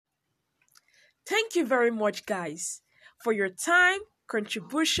Thank you very much, guys, for your time,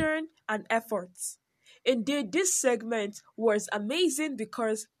 contribution, and efforts. Indeed, this segment was amazing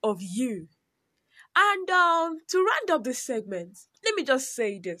because of you. And to round up this segment, let me just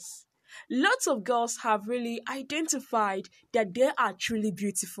say this. Lots of girls have really identified that they are truly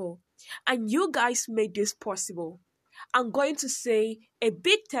beautiful, and you guys made this possible. I'm going to say a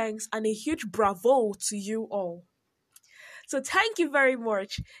big thanks and a huge bravo to you all. So thank you very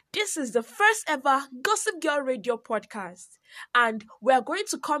much. This is the first ever Gossip Girl Radio podcast, and we are going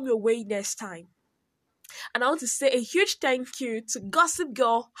to come your way next time. And I want to say a huge thank you to Gossip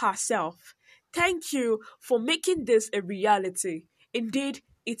Girl herself. Thank you for making this a reality. Indeed,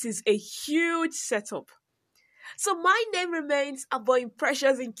 it is a huge setup. So my name remains Avoid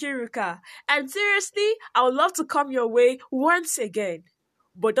Precious in Kiruka. And seriously, I would love to come your way once again.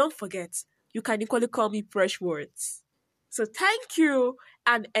 But don't forget, you can equally call me Fresh Words. So thank you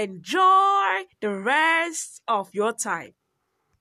and enjoy the rest of your time.